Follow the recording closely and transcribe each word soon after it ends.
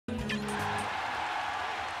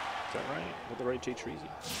Is that right? With the right J Treasy?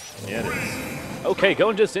 Yeah, it is. Okay,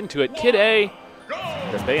 going just into it. KidA,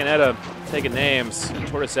 the Bayonetta taking names.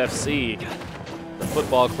 TortasFC, the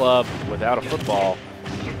football club without a football.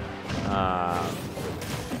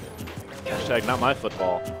 Hashtag not my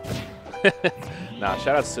football. Nah,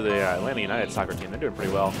 shout-outs to the Atlanta United soccer team. They're doing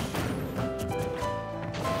pretty well.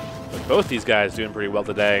 But both these guys doing pretty well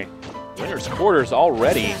today. Winners quarters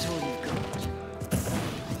already.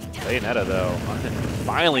 Bayonetta, though,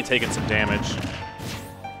 finally taking some damage.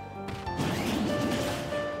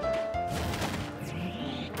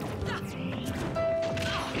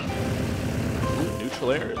 Ooh,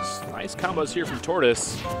 neutral airs. Nice combos here from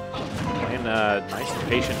Tortas. Playing nice and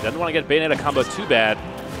patient. Doesn't want to get Bayonetta combo too bad.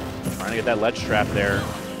 Trying to get that ledge trap there.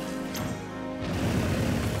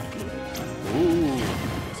 Ooh,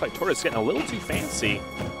 looks like Tortas getting a little too fancy.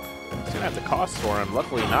 It's going to have to cost for him.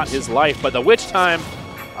 Luckily, not his life, but the witch time.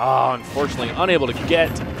 Oh, unfortunately, unable to get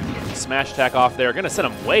smash attack off there. Going to send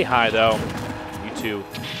him way high, though. MewTwo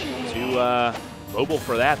too mobile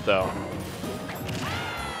for that, though.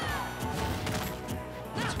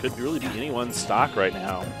 This could really be anyone's stock right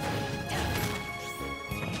now.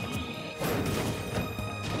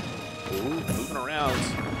 Ooh, moving around.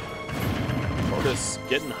 Tortas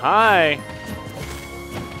getting high.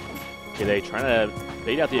 KidA trying to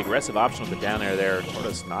bait out the aggressive option with the down air there.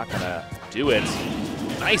 Tortas not going to do it.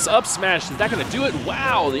 Nice up smash. Is that going to do it?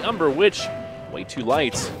 Wow, the Umber Witch way too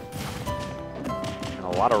light. And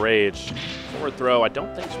a lot of rage. Forward throw. I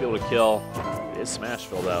don't think she'll be able to kill. It is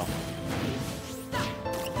Smashville, though.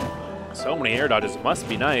 So many air dodges. Must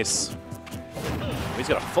be nice. He's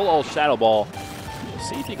got a full old Shadow Ball. We'll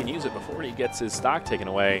see if he can use it before he gets his stock taken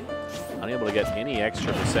away. Unable to get any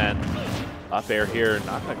extra percent. Up air here.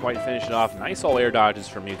 Not going to quite finish it off. Nice all air dodges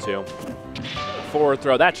from MewTwo. Forward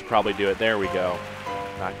throw. That should probably do it. There we go.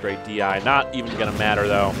 Not great DI. Not even going to matter,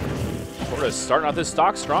 though. Tortas starting off this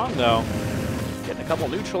stock strong, though. Getting a couple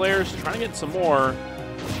neutral airs. Trying to get some more.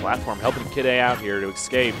 Platform helping KidA out here to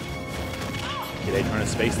escape. KidA trying to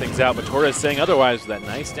space things out, but Tortas saying otherwise with that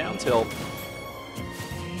nice down tilt.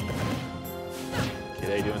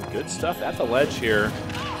 KidA doing good stuff at the ledge here,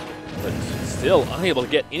 but still unable to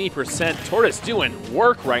get any percent. Tortas doing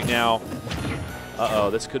work right now.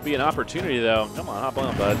 Uh-oh, this could be an opportunity, though. Come on, hop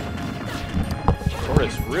on, bud.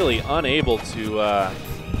 Tortas really unable to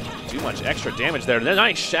do much extra damage there.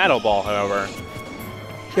 Nice Shadow Ball, however.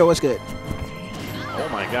 Yo, what's good? Oh,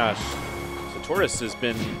 my gosh. Tortas has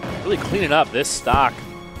been really cleaning up this stock.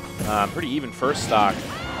 Pretty even first stock.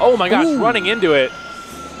 Oh my gosh, running into it.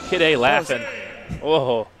 KidA laughing.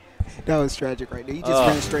 Whoa. That was tragic right there. He just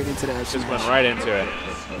ran straight into that. Just went right into it.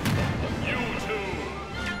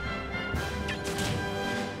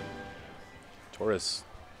 Tortas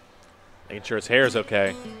making sure his hair is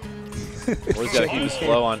okay. Always got to keep his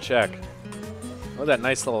flow on check. Oh, that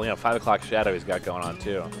nice little 5 o'clock shadow he's got going on,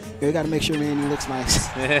 too. Yeah, you got to make sure, man, he looks nice.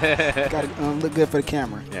 Got to look good for the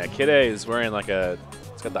camera. Yeah, KidA is wearing like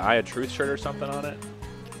it's got the Eye of Truth shirt or something on it.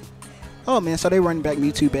 Oh, man, so they running back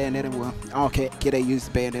MewTwo Bayonetta. Well, okay, KidA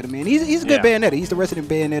used the Bayonetta, man. He's a good Bayonetta. He's the resident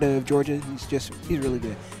Bayonetta of Georgia. He's really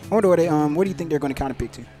good. I wonder what do you think they're going to counter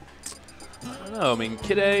pick to? I don't know. I mean,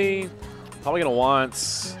 KidA probably going to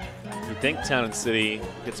want, you think, Town and City,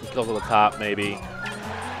 get some kills at the top, maybe.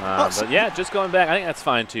 But yeah, just going back, I think that's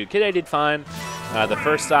fine too. KidA did fine. The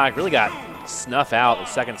first stock really got snuff out. The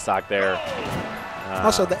second stock there.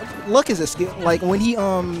 Also, luck is a skill. Like when he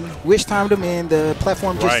wish timed him and the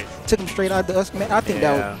platform just took him straight out. I think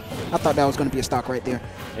I thought that was going to be a stock right there.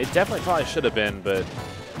 It definitely probably should have been, but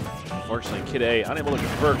unfortunately, KidA unable to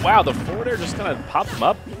convert. Wow, the forward air just kind of popped him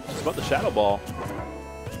up just above the Shadow Ball.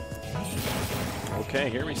 Okay,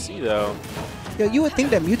 here we see though. Yeah, you would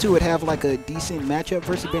think that MewTwo would have like a decent matchup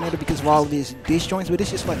versus Bayonetta because of all of his disjoints, but it's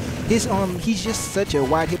just like he's just such a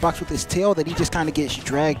wide hitbox with his tail that he just kind of gets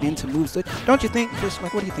dragged into moves. So don't you think? Just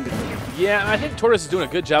like, what do you think of that? Yeah, I think Tortas is doing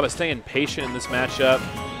a good job of staying patient in this matchup,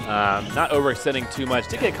 not overextending too much.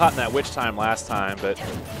 Did get caught in that witch time last time, but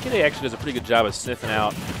KidA actually does a pretty good job of sniffing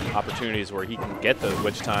out opportunities where he can get those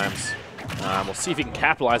witch times. We'll see if he can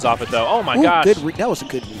capitalize off it, though. Oh, my gosh. That was a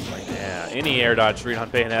good read right there. Yeah, any air dodge read on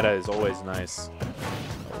Bayonetta is always nice.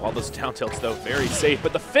 All those down tilts, though, very safe.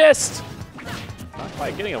 But the fist! Not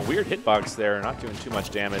quite getting a weird hitbox there, not doing too much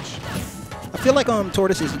damage. I feel like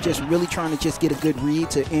Tortas is just really trying to just get a good read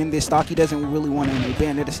to end this stock. He doesn't really want any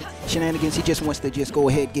Bayonetta shenanigans. He just wants to just go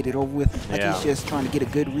ahead and get it over with. Like he's just trying to get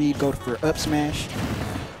a good read, go for up smash.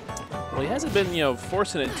 Well, he hasn't been,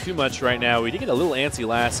 forcing it too much right now. We did get a little antsy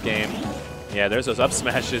last game. Yeah, there's those up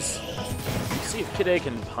smashes. Let's see if KidA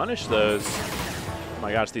can punish those. Oh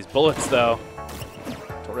my gosh, these bullets though.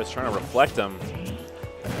 Tortas trying to reflect them.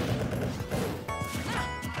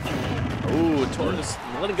 Ooh, Tortas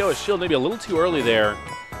letting go of shield maybe a little too early there.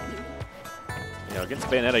 You know, against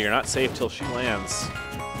Bayonetta, you're not safe till she lands.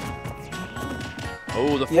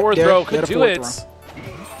 Oh, the forward throw could do it.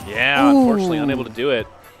 Yeah, unfortunately unable to do it.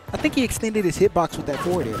 I think he extended his hitbox with that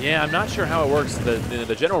forward air. Yeah, I'm not sure how it works.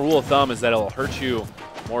 The general rule of thumb is that it'll hurt you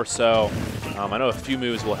more so. I know a few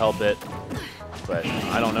moves will help it, but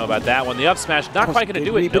I don't know about that one. The up smash, not quite going to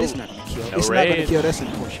do it. But it's not going to kill. No it's raid. Not going to kill. That's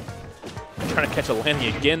unfortunate. Trying to catch a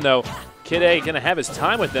landing again, though. KidA going to have his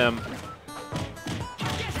time with them.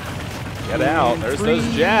 Get out. There's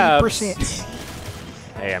those jabs.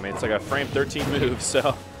 Hey, I mean, it's like a frame 13 move,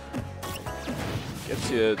 so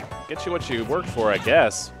gets you what you worked for, I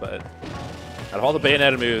guess. But out of all the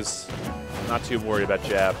Bayonetta moves, I'm not too worried about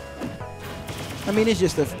jab. I mean, it's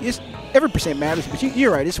just every percent matters, but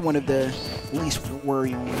you're right. It's one of the least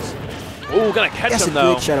worrying ones. Oh, gonna catch him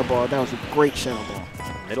though. That's a good shadow ball. That was a great shadow ball.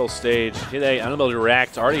 Middle stage, KidA unable to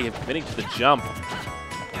react, already admitting to the jump.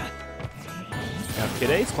 Now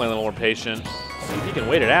KidA's playing a little more patient. See if he can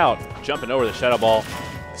wait it out. Jumping over the shadow ball,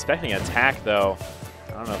 expecting an attack though.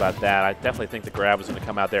 I don't know about that. I definitely think the grab was going to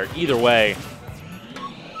come out there either way.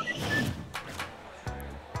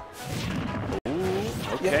 Ooh,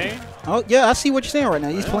 okay. Oh, yeah, I see what you're saying right now.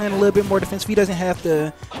 He's playing a little bit more defensive. He doesn't have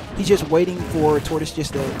to. He's just waiting for Tortas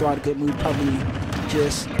just to throw out a good move. Probably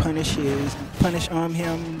just punish him.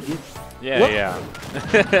 Yeah, yeah.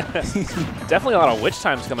 Definitely a lot of witch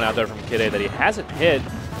times coming out there from KidA that he hasn't hit.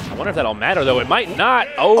 I wonder if that'll matter, though. It might not.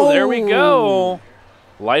 Oh, there we go.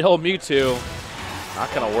 Light hold MewTwo. Not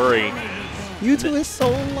going to worry. MewTwo is so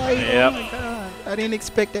light. Yep. Oh, my God. I didn't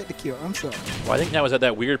expect that to kill. I'm sorry. Well, I think that was at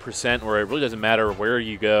that weird percent where it really doesn't matter where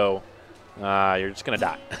you go. You're just going to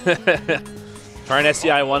die. Try an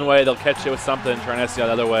SDI one way, they'll catch you with something. Try an SDI the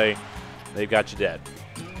other way, they've got you dead.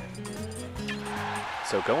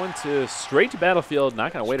 So going straight to Battlefield,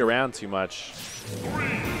 not going to wait around too much.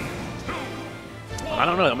 I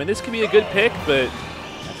don't know. I mean, this could be a good pick, but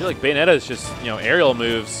I feel like Bayonetta is just, aerial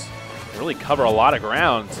moves really cover a lot of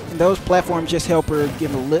ground. And those platforms just help her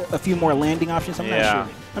give a few more landing options. I'm not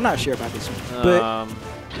sure. I'm not sure about this one. But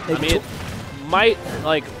I mean, it might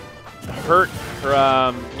hurt her,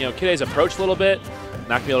 KidA's approach a little bit.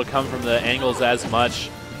 Not going to be able to come from the angles as much.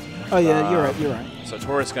 Oh yeah, you're right. You're right. So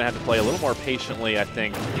Tortas is going to have to play a little more patiently, I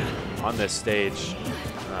think, on this stage.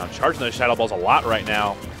 Charging those shadow balls a lot right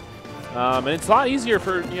now. And it's a lot easier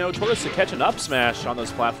for, Tortas to catch an up smash on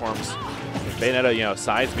those platforms. If Bayonetta,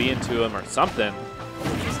 sides B into him or something.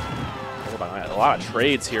 A lot of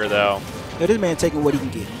trades here, though. Yeah, this man taking what he can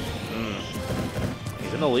get.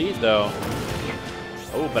 He's in the lead, though.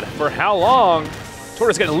 Oh, but for how long?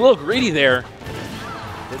 Tortas getting a little greedy there.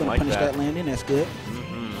 Didn't like punish that landing. That's good.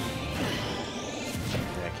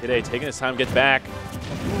 Yeah, KidA taking his time to get back.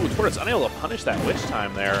 Ooh, Tortas unable to punish that witch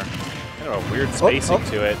time there. Kind of a weird spacing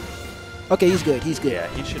to it. Okay, he's good. He's good. Yeah,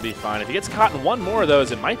 he should be fine. If he gets caught in one more of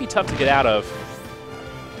those, it might be tough to get out of.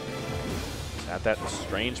 He's at that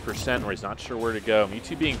strange percent where he's not sure where to go.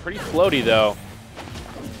 MewTwo being pretty floaty, though.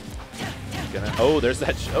 Oh, there's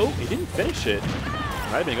that. Oh, he didn't finish it.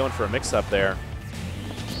 Might have been going for a mix-up there.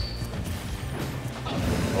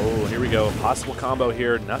 Oh, here we go. Possible combo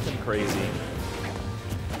here. Nothing crazy.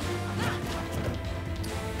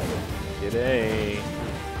 KidA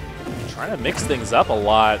trying to mix things up a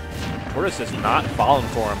lot. Tortas just not falling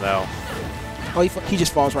for him, though. Oh, he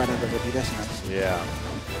just falls right under it. That's nice. Yeah.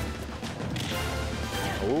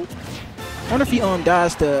 Oh. I wonder if he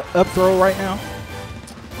dodged the up throw right now.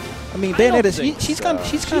 I mean, Bayonetta, she's kind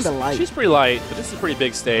of light. She's pretty light, but this is a pretty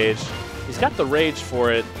big stage. He's got the rage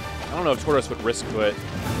for it. I don't know if Tortas would risk to it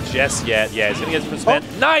just yet. Yeah, he's gonna get some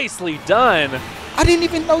spin. Nicely done. I didn't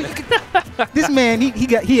even know you could. This man,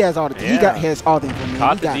 he has all the has all the information.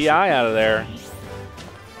 Caught the DI out of there.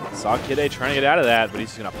 Saw KidA trying to get out of that, but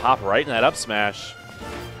he's gonna pop right in that up smash.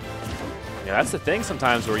 Yeah, that's the thing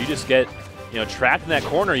sometimes where you just get trapped in that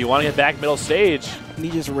corner. You want to get back middle stage. And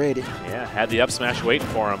he just read it. Yeah, had the up smash waiting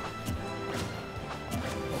for him.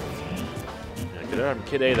 Good from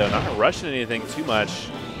KidA though, not rushing anything too much.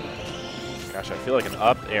 Gosh, I feel like an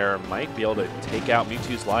up air might be able to take out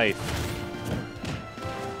MewTwo's life.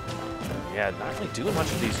 Yeah, not really doing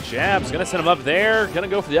much of these jabs. Gonna send him up there. Gonna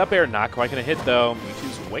go for the up air. Not quite gonna hit though.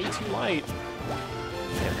 MewTwo's way too light.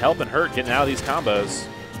 And help and hurt getting out of these combos.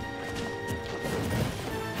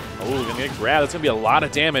 Oh, gonna get grabbed. That's gonna be a lot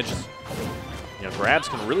of damage. Grabs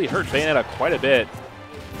can really hurt Bayonetta quite a bit.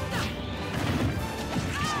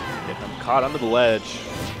 Getting him caught under the ledge.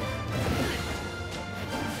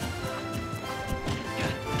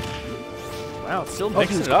 Wow, it's still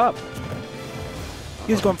mixing it up.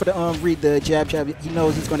 He was going for the read the jab. He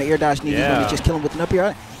knows he's going to air dodge. He's going to just kill him with an up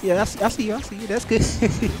air. Yeah, I see you. That's good.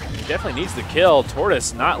 He definitely needs the kill.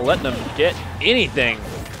 Tortas not letting him get anything.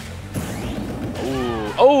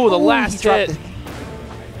 Ooh. Oh, the last hit.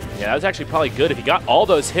 Yeah, that was actually probably good. If he got all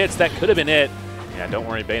those hits, that could have been it. Yeah, don't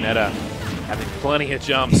worry, Bayonetta having plenty of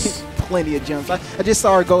jumps. Plenty of jumps. I just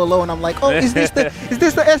saw her go low, and I'm like, oh, is this the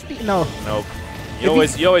SD? No. Nope.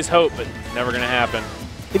 You always hope, but never gonna happen.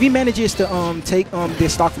 If he manages to take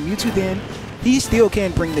this stock from MewTwo, then he still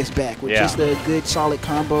can bring this back with just a good solid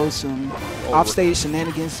combo, some offstage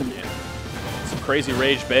shenanigans, some crazy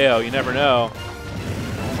rage Bayo. You never know.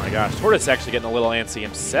 Oh my gosh, Tortas actually getting a little antsy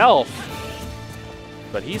himself,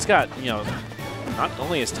 but he's got not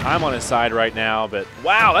only his time on his side right now, but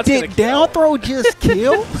wow, that's gonna down throw just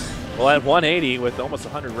kill. Well, at 180 with almost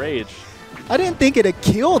 100 rage. I didn't think it'd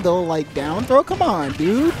kill though, like down throw. Come on,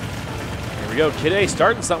 dude. Here we go, KidA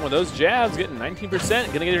starting something with those jabs, getting 19%.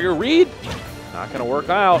 Gonna get your read. Not gonna work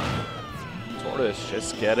out. Tortas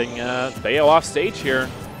just getting Bayo off stage here.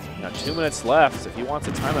 2 minutes left. If he wants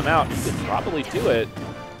to time him out, he could probably do it.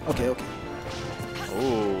 Okay.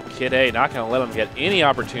 Ooh, KidA not gonna let him get any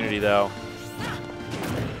opportunity though.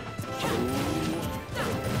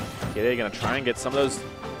 KidA gonna try and get some of those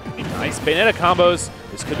nice Bayonetta combos.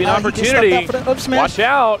 This could be an opportunity. Watch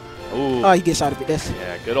out. Ooh. Oh, he gets out of it.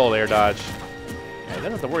 Yeah, good old air dodge. Yeah, you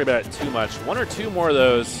don't have to worry about it too much. 1 or 2 more of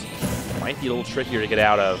those might be a little trickier to get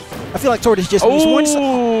out of. I feel like Tortas just needs one.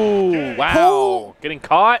 Ooh, wow. Getting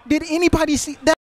caught. Did anybody see that?